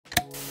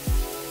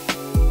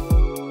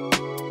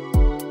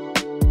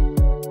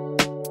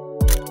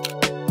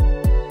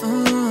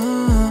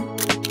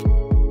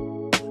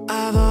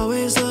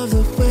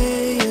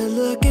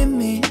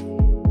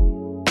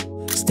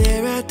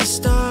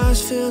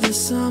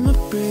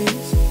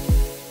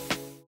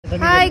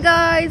Hi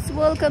guys,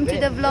 welcome to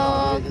the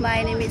vlog.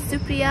 My name is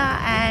Supree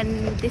and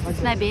this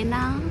is my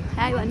Bena.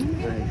 Hi भन्नु.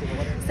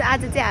 So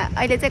आज चाहिँ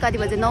अहिले चाहिँ कति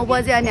बजे 9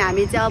 बजे अनि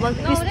हामी चाहिँ अब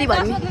क्रिस्टी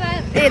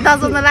भन्ने 10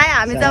 बज्नलाई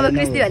हामी चाहिँ अब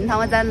क्रिस्टी भन्ने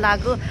ठाउँमा जान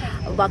लाग्यो.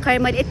 भर्खरै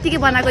मैले यतिकै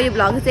बनाएको यो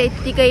भ्लग चाहिँ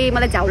यतिकै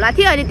मलाई झौला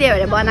थियो अनि त्यही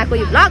भएर बनाएको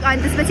यो भ्लग. अनि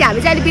त्यसपछि हामी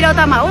चाहिँ अहिले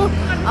बिरौतामा हो.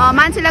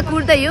 मान्छेलाई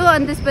कुर्दै हो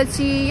अनि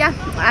त्यसपछि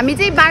हामी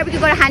चाहिँ बारबेक्यू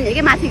गरेर खाने हो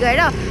के माथि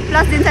गएर.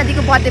 प्लस दिन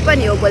साथीको बर्थडे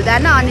पनि हो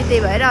भोलिदान अनि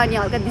त्यही भएर अनि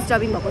हल्का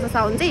डिस्टर्बिङ भएको छ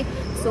साउन्ड चाहिँ.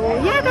 So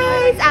yeah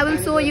guys, I will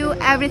show you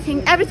everything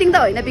त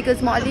होइन because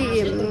म अलि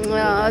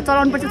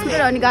चलाउनु पर्छ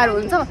छुटेर अनि गाह्रो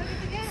हुन्छ.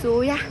 So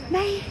yeah,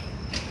 bye.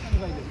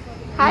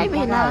 Hi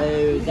Bena.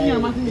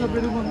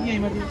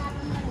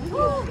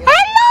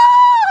 Hello.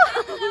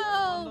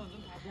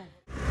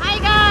 Hi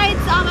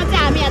guys, अब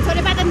चाहिँ हामी यहाँ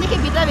छोरे पाटनदेखि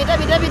भित्र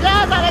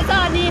जाँदैछ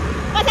अनि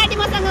पछाडि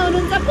मसँग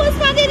हुनुहुन्छ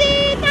पुष्पा दिदी.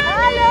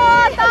 हेलो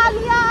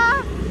तालिया.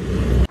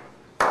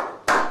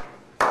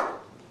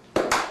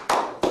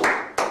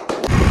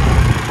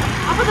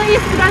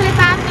 स्कुलले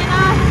तान्दैन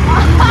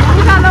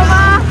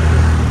निकालोमा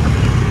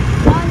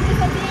अनि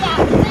त्यसपछि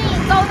हामी चाहिँ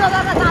 14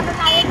 जना जान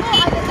लागेको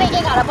अहिले चाहिँ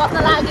 11 बज्न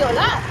लाग्यो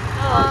होला.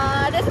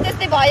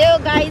 त्यस्तै भयो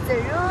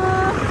गाइजहरू.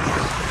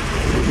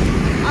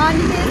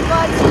 अनि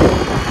त्यसपछि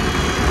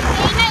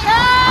यही नै हो.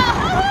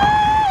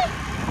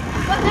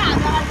 बस्दा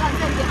हामी अगाडि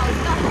जान्छ नि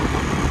देखाउँछ.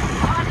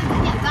 अगाडि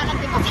चाहिँ जान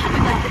त्यो पछाडि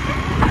जान्छ.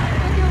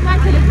 त्यो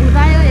मान्छेले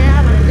घुरायो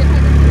यहाँ भनेर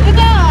देखाएको. त्यो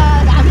त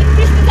हामी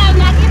क्रिस्टी जान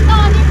लाग्यौँ त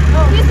अनि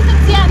क्रिस्टी त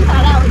च्यान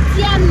भाडा हो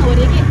च्यान हो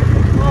रे के.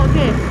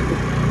 ओके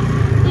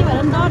त्यही भएर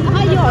डर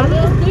लाग्यो. योहरू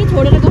यस्तै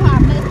छोडेर गयो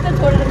हामीले यस्तो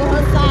छोडेर गयो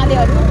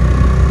सालेहरू.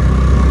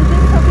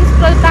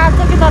 स्कुल तार्छ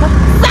कि तर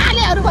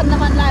सालेहरू भन्न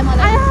मन लाग्यो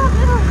मलाई.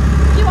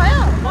 के भयो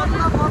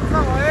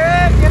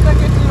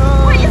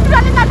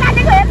स्कुलले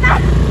नतानेको हेर्न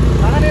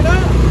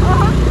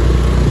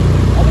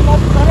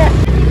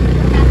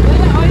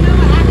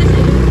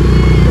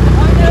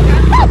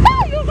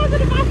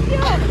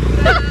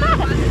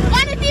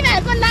अनि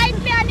तिमीहरूको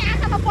लाइटले अनि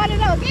आँखामा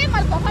परेर हो कि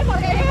मैले भर्खर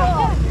फर्काएको.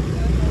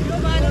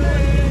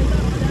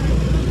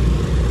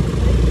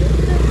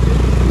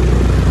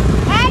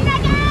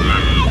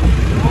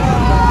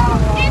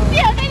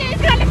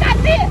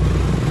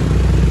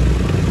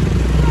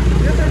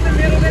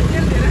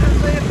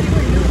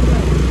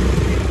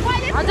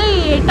 अझै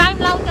टाइम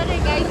लाउँछ रे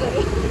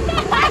गाइजहरू.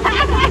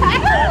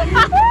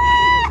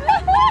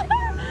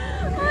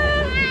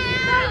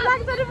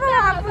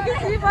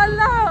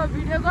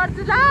 भिडियो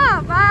गर्छु ल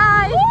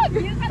बाई.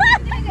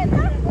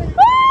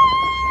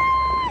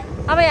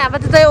 अब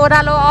यहाँबाट चाहिँ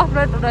ओह्रालो अफ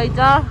रोड रहेछ.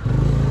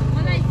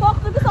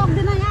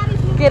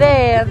 के अरे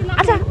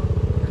अच्छा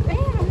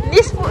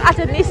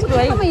निस्पु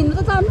है.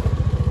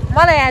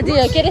 मलाई यहाँ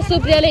दियो के अरे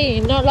सुप्रियाले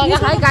हिँड्न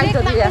लगाएको है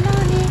गाइजहरू. यहाँ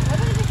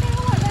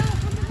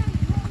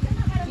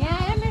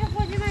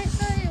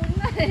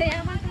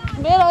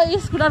मेरो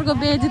स्कुटरको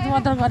बेइज्जत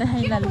मात्र गरे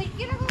हैन.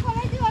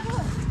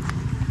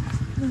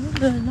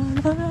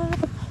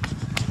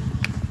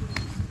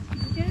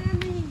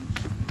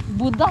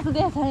 बुद्ध त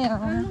देख्छ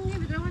यहाँ.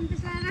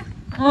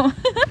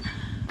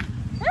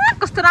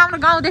 कस्तो राम्रो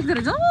गाउँ देख्दो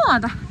रहेछ हौ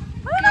त.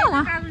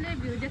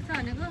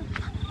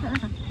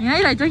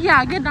 यहीँ रहेछ कि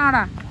आगे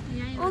डाँडा.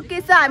 ओके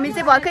सो हामी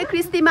चाहिँ भर्खरै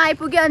क्रिस्टीमा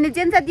आइपुग्यो अनि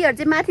जेन साथीहरू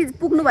चाहिँ माथि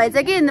पुग्नु भएछ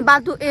कि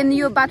बाटो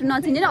यो बाटो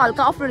नचिनेर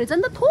हल्का अफ्रो रहेछ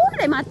नि त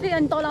थोरै मात्रै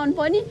अनि तल आउनु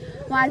पर्ने.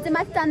 उहाँहरू चाहिँ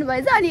माथि जानु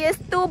भएछ अनि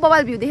यस्तो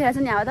बबाल भ्यू देखेर छ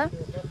नि अब त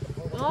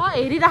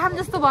हेरिराखौँ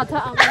जस्तो भयो छ.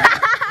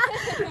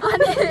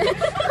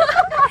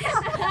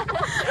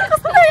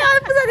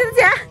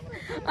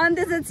 अनि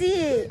त्यसपछि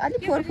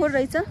अलिक फोर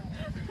रहेछ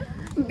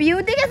भ्यू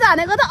देखेछ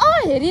भनेको त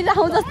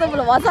हेरिराखौँ जस्तो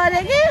भयो छ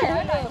अरे कि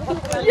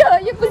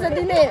यो पुजा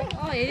दिने.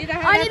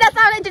 अनि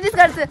तपाईँलाई इन्ट्रोड्युस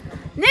गर्छु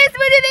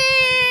निस्पु दिदी.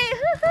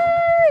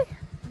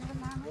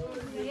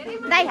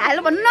 दाइ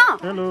हेलो भन्नु न.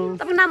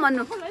 तपाईँको नाम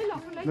भन्नु.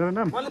 मेरो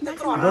नाम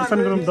दर्शन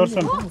गुरुङ.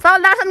 दर्शन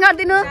सबल दर्शन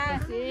गरिदिनु.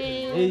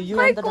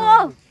 खै को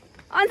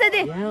अन्सा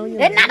दिदी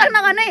हे नाटक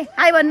नगर्नु है.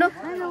 हाई भन्नु.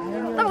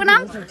 तपाईँको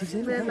नाम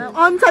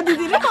अन्सा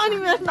दिदी र अनि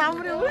मेरो नाम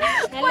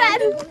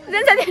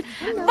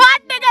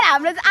बर्थडे गरेर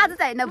हाम्रो चाहिँ आज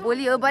चाहिँ होइन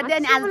भोलि हो बर्थडे.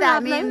 अनि आज चाहिँ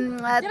हामी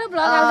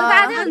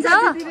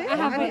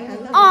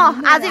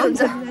आजै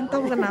हुन्छ.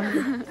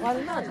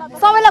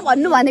 सबैलाई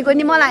भन्नु भनेको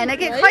नि मलाई होइन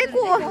कि खै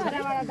को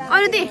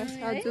अनुदी.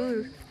 हजुर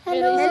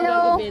हेलो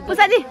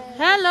पुसा दी.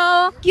 हेलो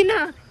किन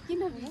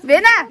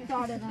भेना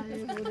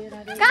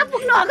कहाँ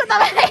पुग्नु भएको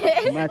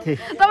तपाईँ.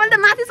 तपाईँले त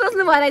माथि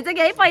सोच्नु भयो रहेछ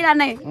कि है पहिला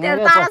नै. त्यो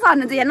तारा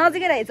सर्नु चाहिँ यहाँ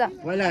नजिकै रहेछ.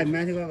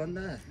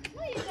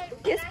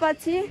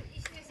 त्यसपछि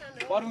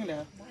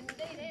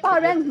पावर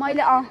ब्याङ्क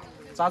मैले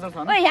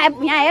यहाँ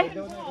हेर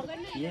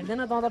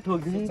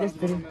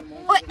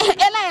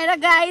यसलाई हेर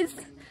गाइज.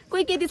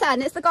 कोही केटी छ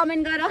भने यस्तो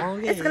कमेन्ट गर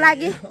यसको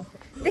लागि.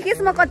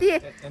 देखिस् म कति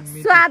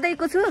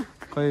स्वादैको छु.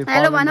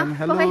 हेलो भन.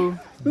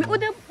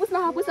 उयो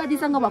पुस्ता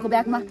दिसँग भएको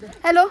ब्यागमा.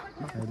 हेलो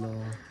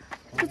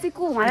त्यो चाहिँ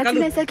को उहाँलाई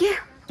चिनाइसके.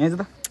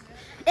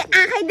 ए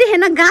आँखै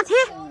देखेन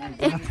गाँथे.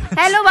 ए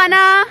हेलो भन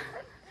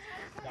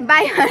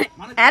बाई.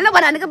 हेलो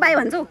भन भनेको बाई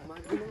भन्छौ.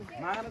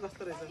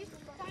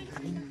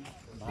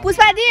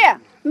 पुष्पा दी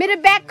मेरो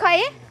ब्याग खै.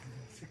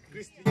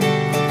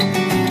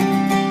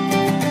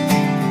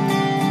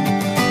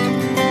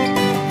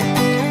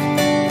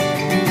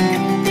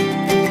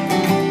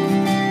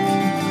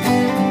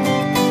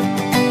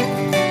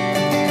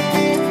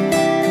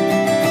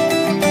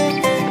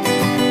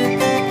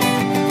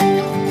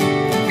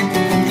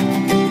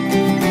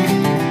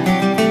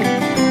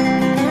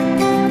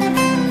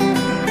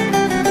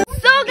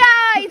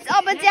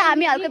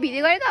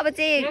 गरेको अब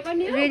चाहिँ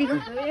रेडी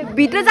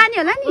भित्र जाने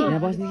होला नि यहाँ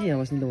बस्ने कि यहाँ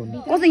बस्ने त भन्नु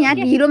कस्तो यहाँ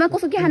भिरोमा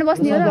कसो के खानु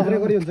बस्ने हो र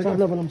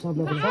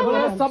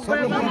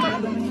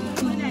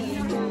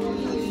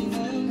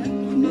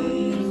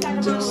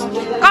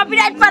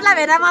कपिराइट पर्ला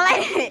भेना मलाई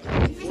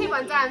त्यसै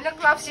भन्छ हामीले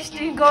क्लब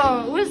सिस्टमको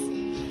उस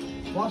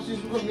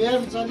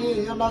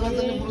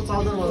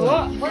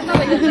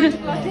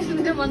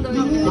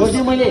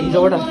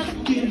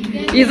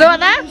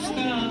हिजोबाट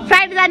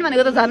फ्राइड जाने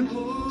भनेको त झन्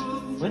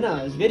होइन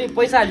फेरि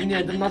पैसा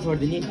हालिदिने त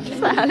नछोडिदिने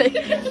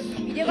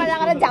भिडियो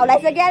गर्दा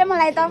झ्याउलाइसक्यो अरे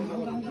मलाई त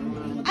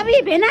अब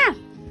यो भेना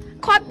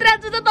खतरा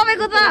छु त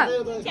तपाईँको त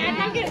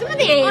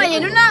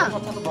हेर्नु न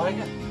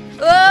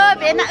ओ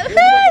भेना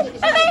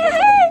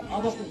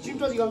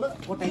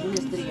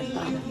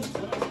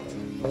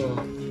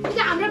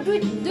हाम्रो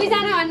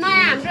दुईजना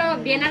नयाँ हाम्रो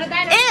भेना र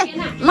दाइ ए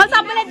म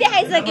सबैलाई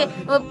देखाइसकेँ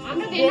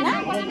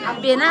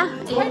भेना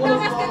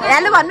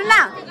हेलो भन्नु न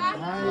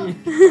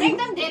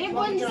एकदम धेरै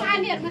बोल्ने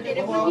सानीहरुमा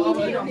धेरै बोल्ने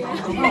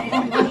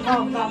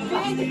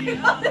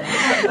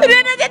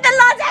भेना चाहिँ त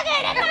लजाको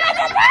हेरेको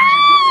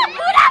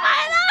पुरा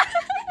भएन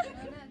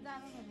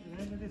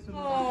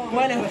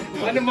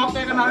मैले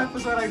मकैको नामै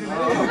पुष्पा राखिदिनु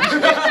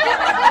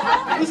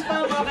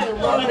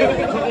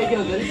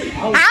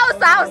आउस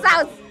आउस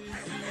आउस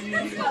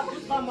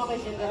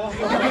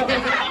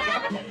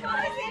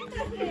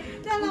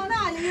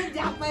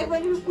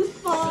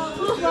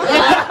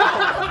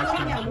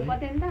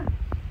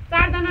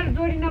चारजना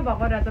जोडी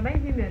नभएको रहेछ भाइ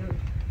तिमीहरू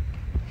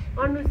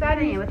अनुसार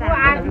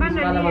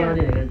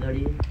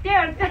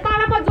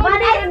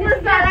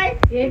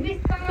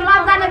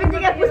क्लब जाने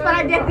बित्तिकै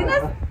पुष्पालाई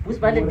देख्दिनुहोस्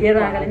पुष्पाले डेढ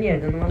आँखाले नि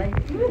हेर्दैन मलाई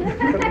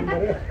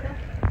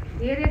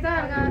हेरेछ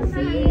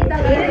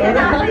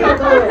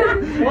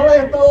मलाई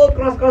यस्तो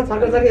क्रस क्रस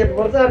छक्का छक्की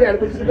हेर्नुपर्छ अनि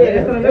हेर्नु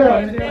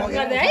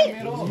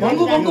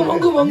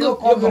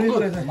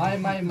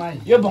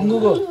यो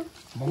भङ्गुको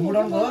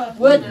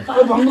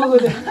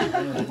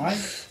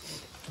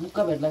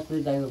मुक्का भेट्ला जस्तै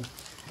दाइको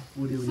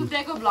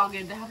सुतेको ब्लग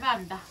हेर्दै हामी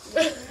हामी त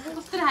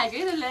कस्तो खाएको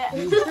है त्यसले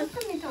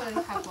मिठो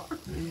खाएको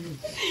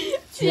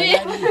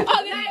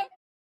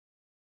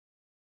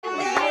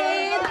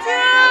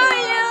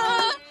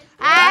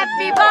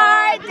Happy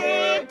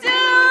birthday to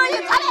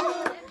you.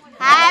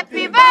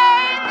 Happy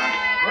birthday.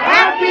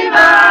 Happy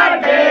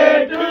birthday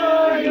to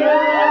you.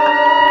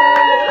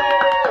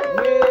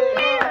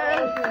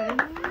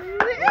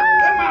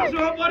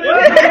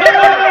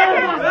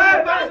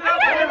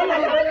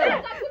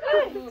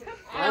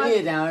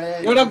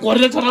 एउटा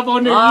घरले छोरा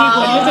पाउने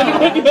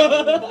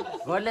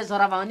घरले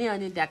छोरा पाउने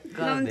अनि ट्याक्क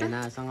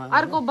भेनासँग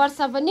अर्को वर्ष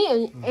पनि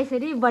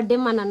यसरी बर्थडे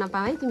मनाउन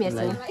पाऊ है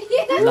तिमीहरुसँग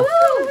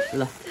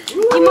ल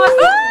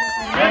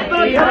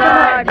Happy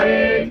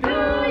birthday to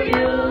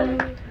you.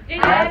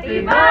 Happy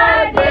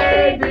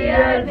birthday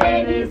dear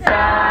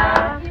Denisa.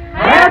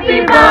 Happy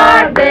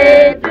birthday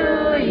to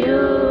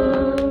you.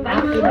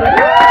 Happy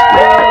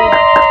birthday.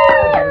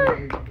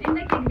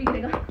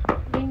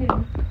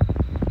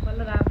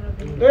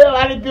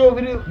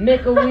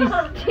 Make a wish.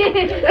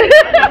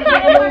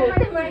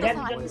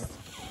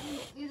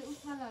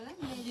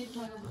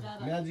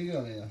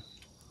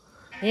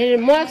 हेर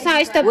मसँग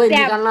यस्तो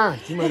निकाल्न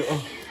तिमीहरु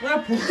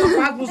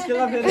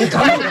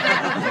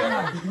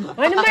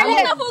हैन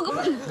मैले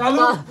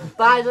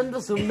पाएछ नि त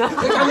सुन्न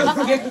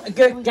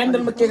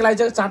क्यान्डलमा केक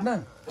लगाइन्छ चाट्न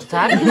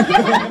चाट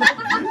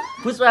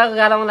पुष्पाको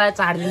गालामा लाए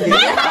चाट दिन्थे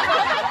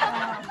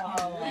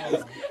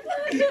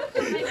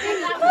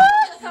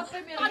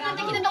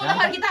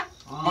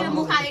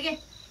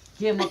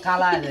के म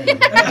काला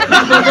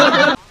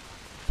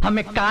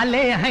हमें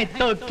काले हैं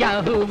तो क्या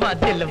हुआ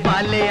दिल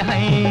वाले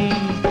हैं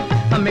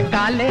हमें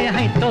काले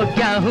हैं तो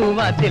क्या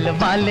हुआ दिल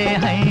वाले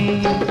हैं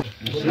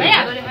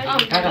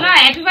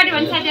हैप्पी बर्थडे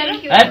भन्छ साथीहरु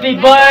Happy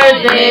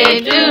birthday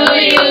to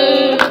you.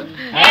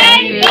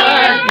 Happy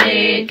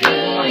birthday to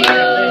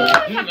you.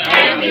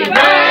 Happy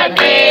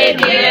birthday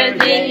dear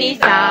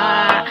Denisa.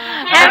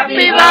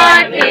 Happy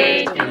birthday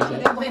to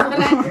you.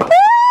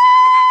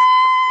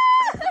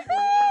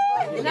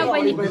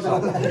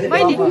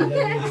 बहिनी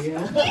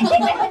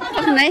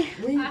नै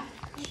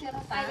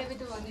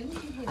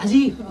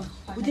आजी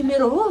उति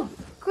मेरो हो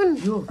कुन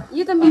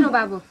यो त मेरो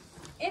बाबु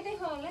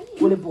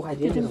कोले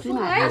पोखाइदिए नि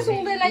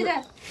सुँदै लैजा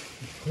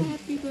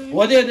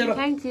वदे दे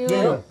थ्यांक यू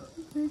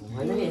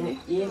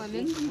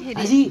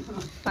आजी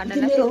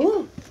मेरो हो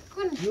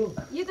कुन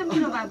यो त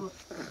मेरो बाबु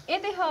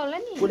यतै हो होला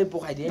नि कोले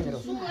पोखाइदिए मेरो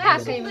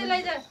सुँदै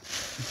लैजा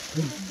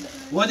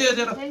वदे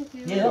दे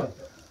यो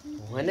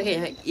हैन के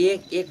यहाँ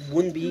एक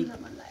बुन भी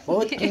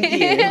बहुत कीमती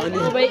है अनि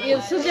भाइ यो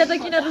सुजे त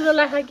किन रुलो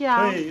लाखा के आ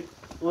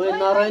ओए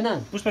नरैन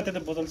पुष्पा त्यता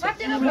बोतल छ ए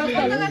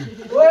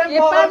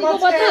पानीको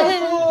बोतल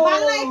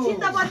मलाई एकछिन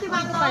त बत्ती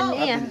बाल्नु भन्ने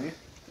यहाँ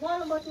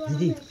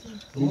दिदी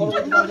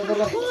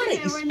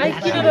आई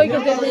किन रोइको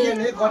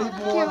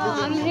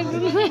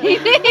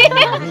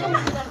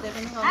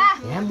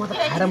यहाँ म त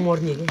खाएर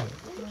मर्ने के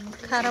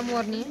खारा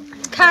मर्ने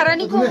खारा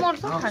नि को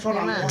मर्छ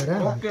खासमा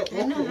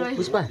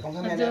पुष्पा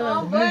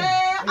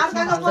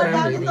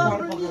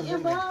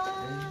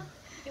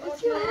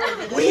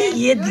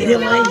ये धीरे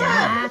मलाई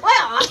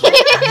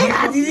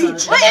यहाँ दिदी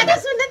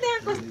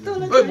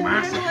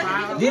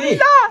दिदी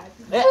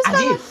ए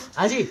आजी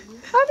आजी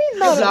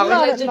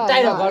ब्लगलाई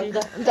चुटाएर गर्नु त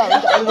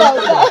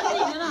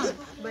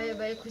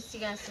खुसी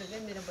गाँस के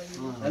मेरो बहिनी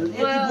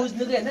यति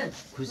बुझ्नु के हैन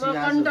खुसी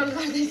गाँस कन्ट्रोल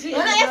गर्दैछु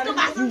हैन यस्तो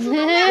गाँस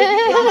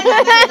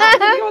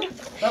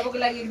तपाईको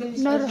लागि एकदम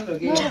स्पेशल हो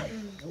के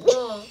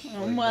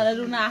मलाई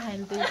रुन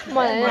आएन त्यो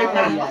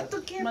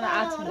मलाई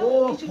आछ ओ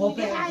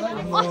फोपे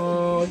ओ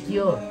के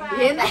हो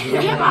हेर्न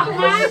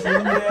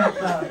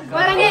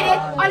मलाई नि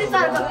अलि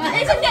सरको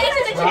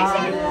एकछिन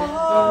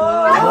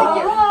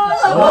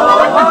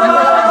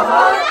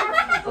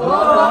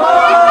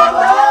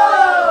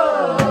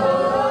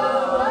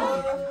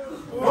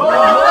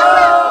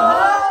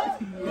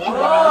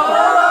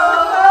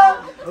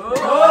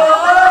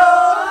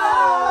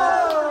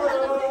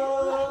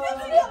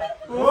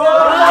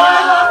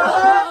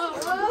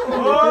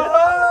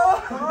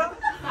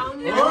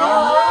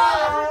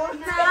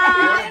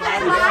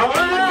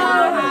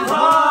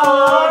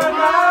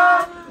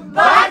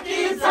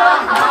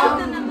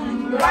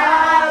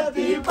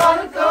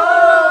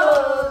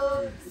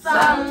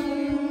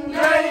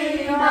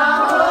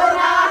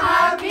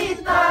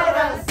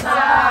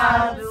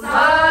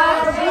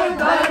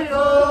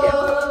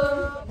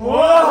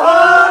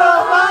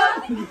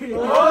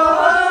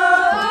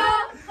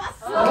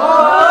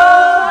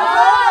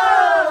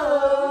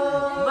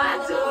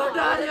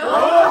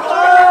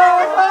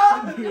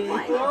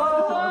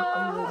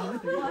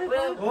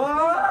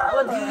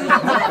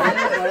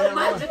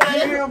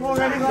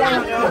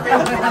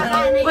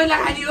पहिला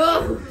खादियो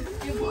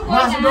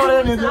मासु डोरे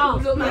नि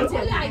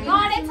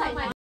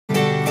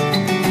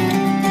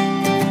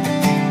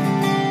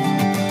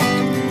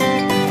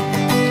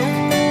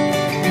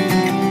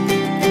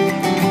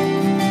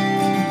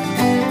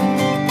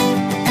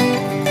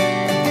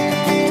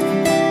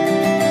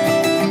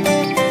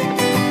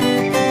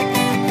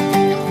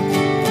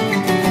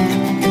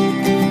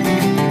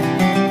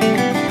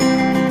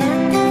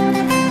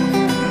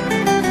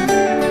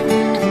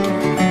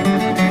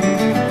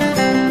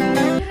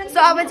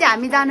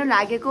हामी जानु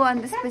लागेको अनि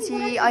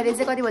त्यसपछि अहिले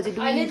चाहिँ कति बजे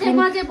 2-3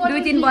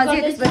 बजे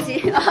त्यसपछि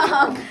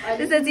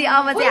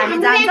अब चाहिँ हामी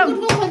जान्छौँ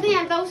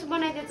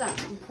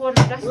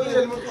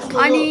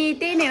अनि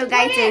त्यही नै हो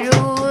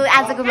गाइजहरू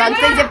आजको भ्लग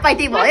चाहिँ जे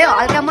पाइते भयो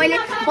हल्का मैले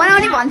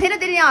बनाउने भन्थेन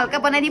त्यसले हल्का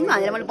बनाइदिउँ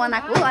भनेर मैले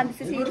बनाएको अनि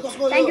त्यसपछि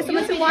thank you so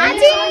much for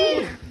watching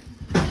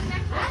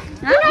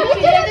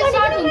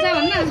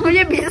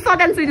यो भिडियो सर्ट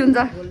एन्ड स्विट हुन्छ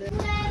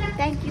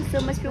Thank you so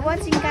much for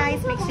watching,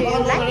 guys. Make sure you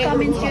like,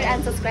 comment, share,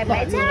 and subscribe my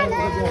channel.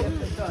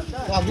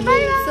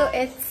 So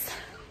it's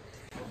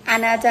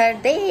another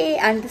day,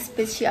 and this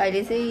special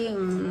अहिले चाहिँ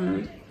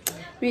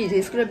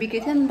मेरो स्क्रुब बिक्री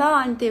थियो नि त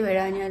अनि त्यही भएर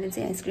अनि अहिले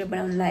चाहिँ स्क्रुब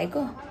बनाउनु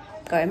लागेको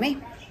घरमै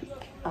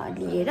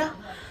लिएर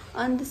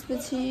अनि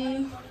त्यसपछि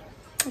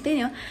त्यही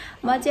नै हो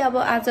म चाहिँ अब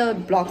आज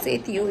ब्लग चाहिँ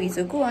यति हो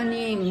हिजोको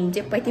अनि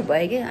जे पैँती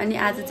भयो कि अनि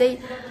आज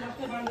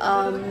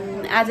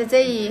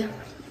चाहिँ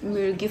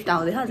मेरो गिफ्ट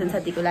आउँदैछ झन्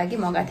साथीको लागि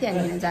मगाएको थिएँ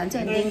अनि लिन जान्छु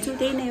अनि दिन्छु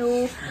त्यही नै हो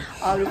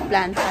अरू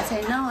प्लान थाहा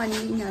छैन अनि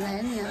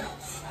यिनीहरूलाई नि यहाँ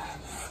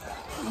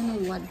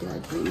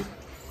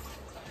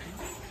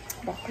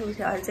भक्कु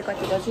छ अरू चाहिँ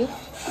कति बज्यो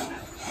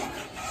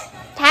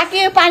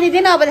थाक्यो पानी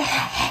दिएन अब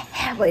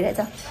भइरहेछ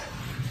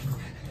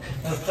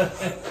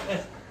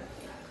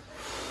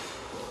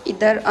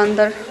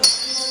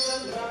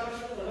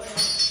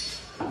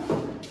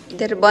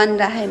इधर बन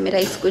रहा है मेरा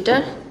स्कूटर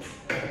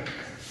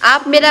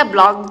आप मेरा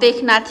ब्लॉग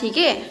देखना थी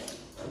के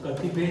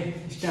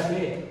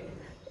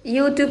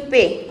यूट्यूब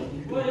पे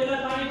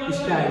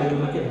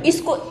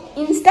इसको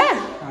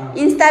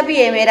इंस्टा भी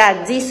है मेरा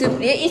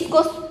g.supree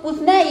इसको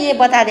पूछना ये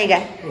बता देगा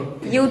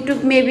यूट्यूब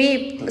में भी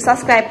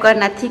सब्सक्राइब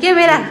करना ठीक है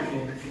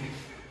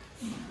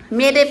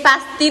मेरे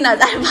पास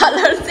 3000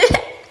 फॉलोअर्स है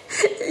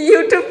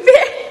यूट्यूब पे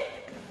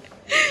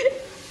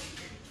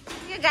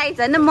गाइस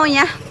हैन म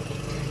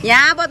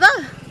यहाँबाट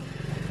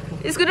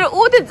स्कुटर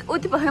उति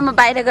पछि म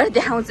बाहिर गएर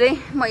देखाउँछु है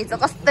म हिजो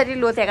कसरी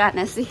लोतेको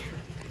हानेसी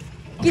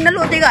किन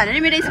लोतेको हाने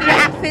मेरो स्कुटर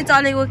आफै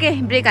चलेको के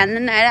ब्रेक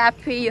हान्न नआएर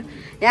आफै यो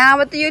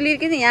यहाँबाट यो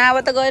लिएर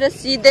यहाँबाट गएर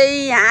सिधै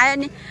यहाँ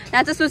अनि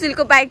यहाँ चाहिँ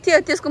सुशीलको बाइक थियो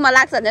त्यसकोमा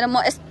लाग्छ भनेर म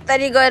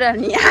यस्तरी गएर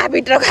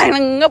यहाँभित्र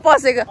खाङ्ग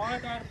पसेको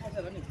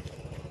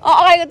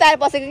अगाडिको टायर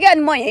पसेको कि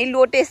अनि म यहीँ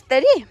लोटे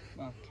यस्तरी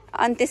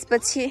अनि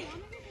त्यसपछि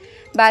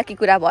बाँकी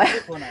कुरा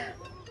भयो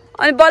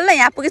अनि बल्ल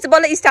यहाँ पुगेपछि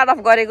बल्ल स्टार्ट अफ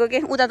गरेको के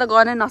उता त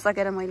गर्नै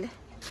नसकेर मैले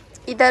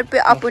इधर पे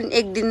अपन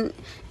एक दिन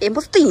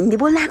कस्तो हिन्दी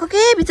बोल्न आएको के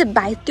बिच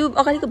भाइ त्यो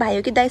अगाडिको भाइ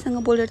हो कि दाइसँग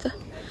बोलेर त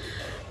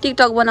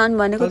टिकटक बनाउनु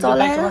भनेको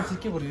चलाएर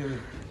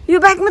यो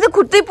बाइकमा त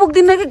खुट्टै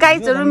पुग्दिन कि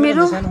गाइजहरू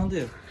मेरो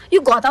यो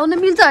घटाउन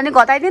मिल्छ भने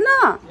घटाइदिएन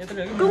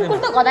टुङ्कुल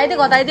त घटाइदे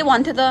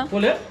भन्थ्यो त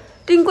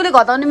टिङ्कुले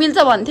घटाउन मिल्छ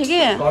भन्थ्यो कि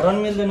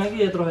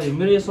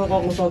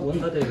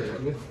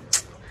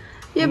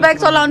यो बाइक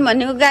चलाउनु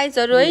भनेको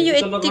गाइजहरू है यो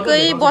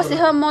यतिकै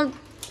बसेर म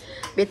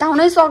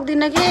भेटाउनै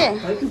सक्दिनँ कि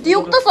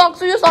दुख त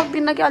सक्छु यो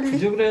सक्दिनँ कि अलि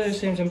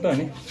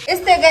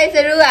यस्तै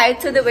गाइजहरू हाइट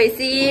छुँदै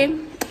भएपछि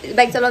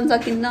बाइक चलाउन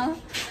सकिन्न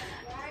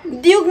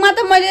ड्युकमा त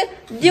मैले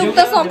ड्युक त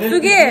सक्छु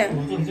के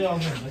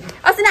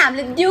अस्ति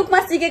हामीले ड्युकमा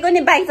सिकेको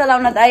नि बाइक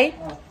चलाउन त है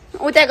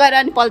उता गएर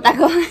अनि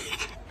पल्टाको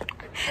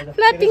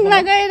फ्ल्यापिङमा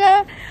गएर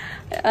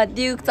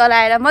ड्युक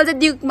चलाएर मैले चाहिँ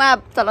ड्युकमा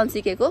चलाउन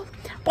सिकेको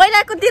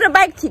पहिलाकोतिर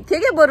बाइक ठिक थियो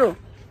क्या बरु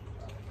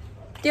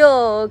त्यो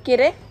के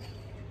रे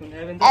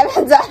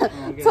एभेन्जर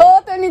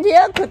छोटो नि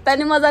थियो खुट्टा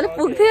नि मजाले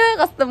पुग्थ्यो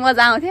कस्तो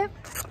मजा आउँथ्यो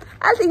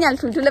अहिले तिनीहरूले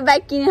ठुल्ठुलो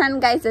बाइक किनिखान्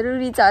गाइजहरू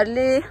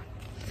रिचहरूले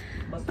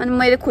अनि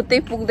मैले खुट्टै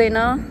पुग्दैन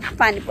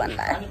पानी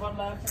पर्ला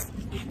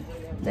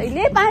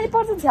जहिले पानी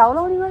पर्छ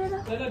झ्याउलाउने गरेर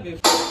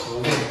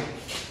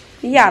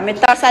ये हमें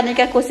तरसाने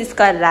का कोशिश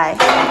कर रहा है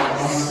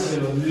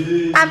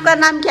आपका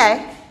नाम क्या है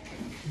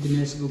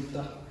दिनेश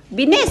गुप्ता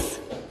विनेश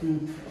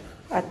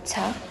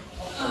अच्छा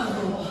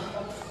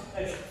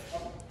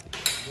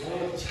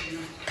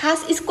खास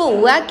इसको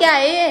हुआ क्या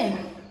है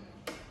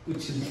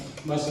कुछ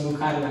बस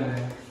बुखार लगा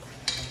है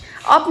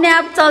अपने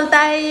आप चलता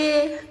है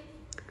ये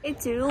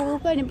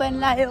एकछिन पनि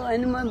लाग्यो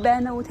अनि म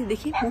बिहान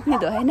उठेदेखि मुख नि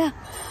धोएन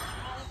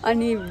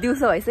अनि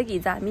दिउँसो भइसक्यो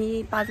हिजो हामी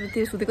 5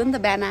 बजीतिर सुतेको नि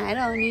त बिहान आएर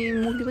अनि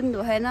मुख पनि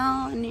धोएन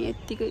अनि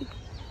यतिकै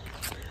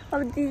अब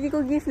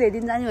दिदीको गिफ्ट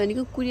ल्याइदिन जाने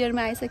भनेको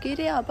कुरियरमा आइसक्यो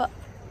रे अब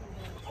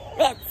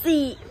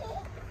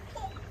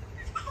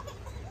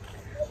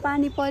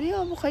पानी पर्यो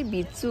अब खै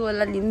भिज्छु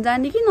होला लिन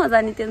जाने कि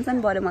नजाने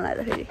टेन्सन पर्यो मलाई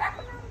त फेरि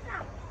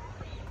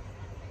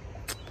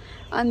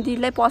अनि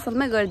दिदीलाई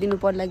पसलमै गरिदिनु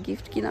पर्ला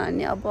गिफ्ट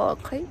किनभने अब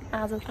खै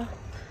आज त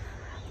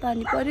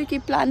पानी पर्यो केही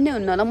प्लान नै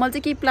हुन्न होला मैले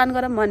चाहिँ केही प्लान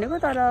गरौँ भनेको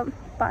तर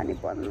पानी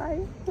पर्न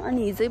लाग्यो अनि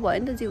हिजै भयो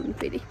नि त जिउनु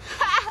फेरि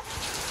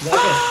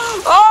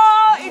ओ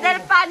इधर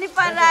पानी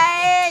पर रहा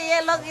है ये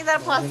लोग इधर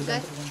फंस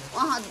गए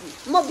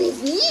म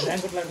भिज्नी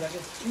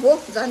वो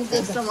झन्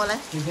देख्छ मलाई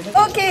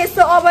ओके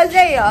सो अब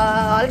चाहिँ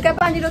हल्का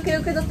पानी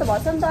रोकिरोके जस्तो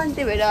भन्छ नि त अनि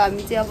त्यही भएर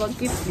हामी चाहिँ अब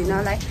गिफ्ट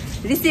लिनलाई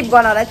रिसिभ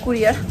गर्नलाई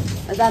कुरियर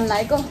जान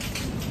लागेको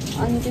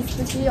अनि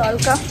त्यसपछि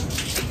हल्का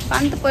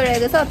पानी त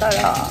परिरहेको छ तर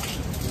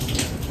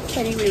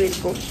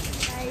सेनिको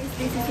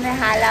दिस इज माई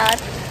हालत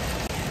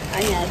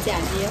अनि यहाँ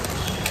चाहिँ हामी यो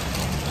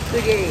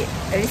कुरियर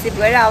रिसिभ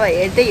गरेर अब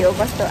हेर्दै हो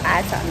कस्तो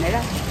आएछ भनेर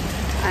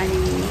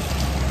अनि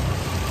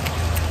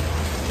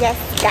यस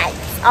गाइस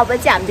अब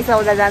चाहिँ हामी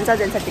बिसाउँदा जान्छ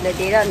जनसाथीलाई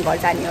दिएर अनि घर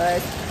जाने हो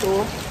यस्तो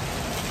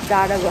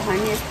जाडो भयो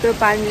नि यस्तो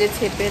पानीले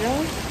छेपेर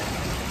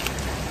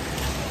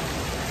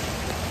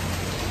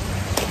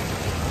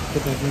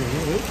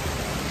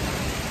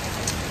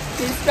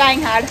He's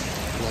trying hard.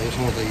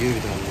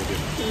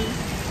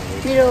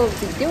 मेरो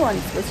भिडियो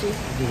भनेपछि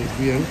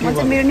म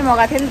चाहिँ मेरो नि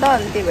मगाएको थिएँ नि त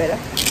अनि त्यही भएर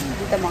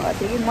दुईवटा मगाएको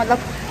थिएँ कि मतलब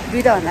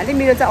दुईवटा भन्नाले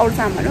मेरो चाहिँ अरू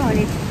सामान हो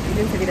अनि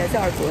जनसाथीलाई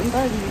चाहिँ अर्को हो नि त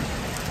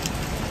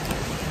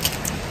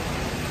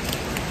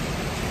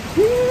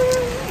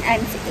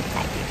I'm so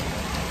excited.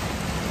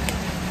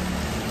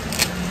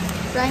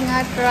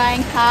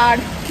 Trying hard.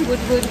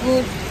 Good.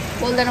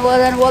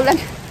 Well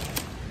done.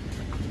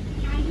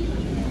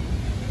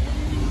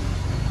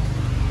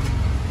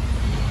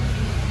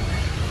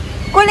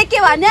 कोले के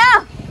भन्यो?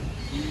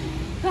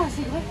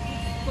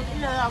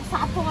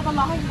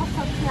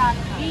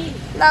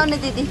 लाउने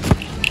दिदी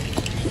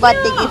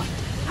birthday gift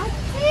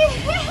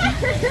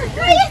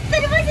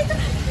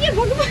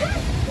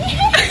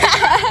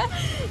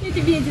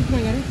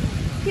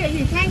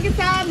thank you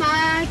so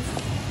much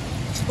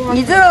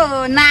हिजो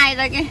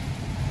नआएर के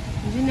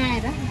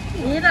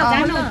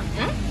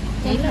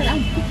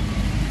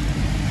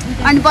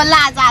अनि बल्ल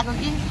आज आएको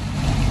कि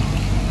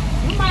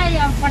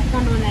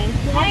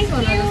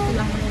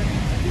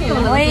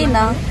होइन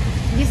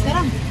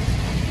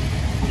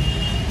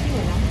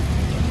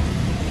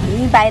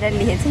बाहिर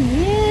लेखेको छ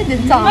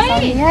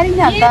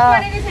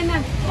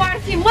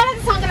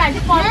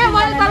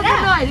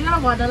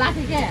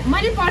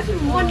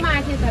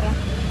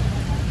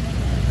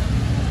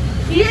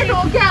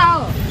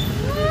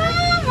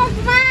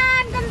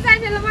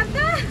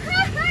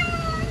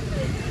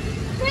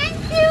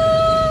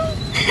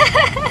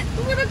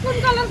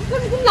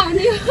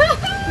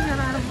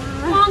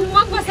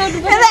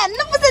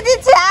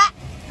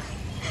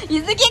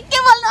हिजो के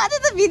बोल्नु आएको थियो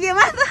त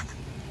भिडियोमा त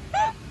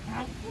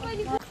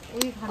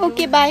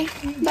okay by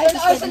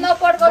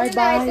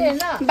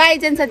by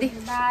जनसाथी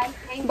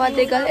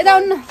birthday girl यता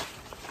आउनु न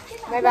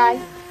बाई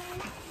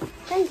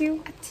थ्याङ्क यू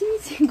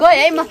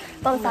गयो है म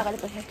तल सागाले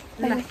पठाएँ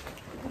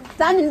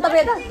जानु नि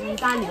तपाईँ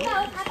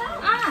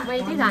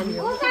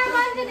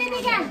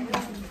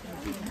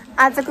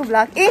आजको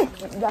भ्लग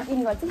भ्लगिङ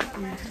गर्छु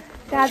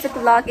आजको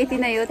भ्लग यति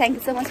नै हो thank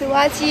you so much for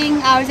watching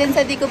our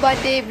जनसाथीको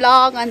birthday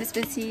vlog अनि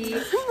त्यसपछि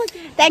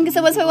thank you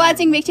so much for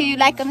watching make sure you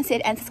like comment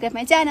share and subscribe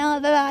my channel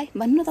by by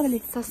भन्नु न तपाईँले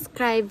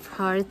सब्सक्राइब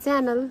हर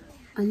च्यानल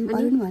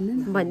भन्नु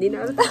न भन्दिनँ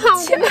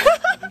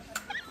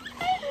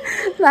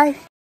बाई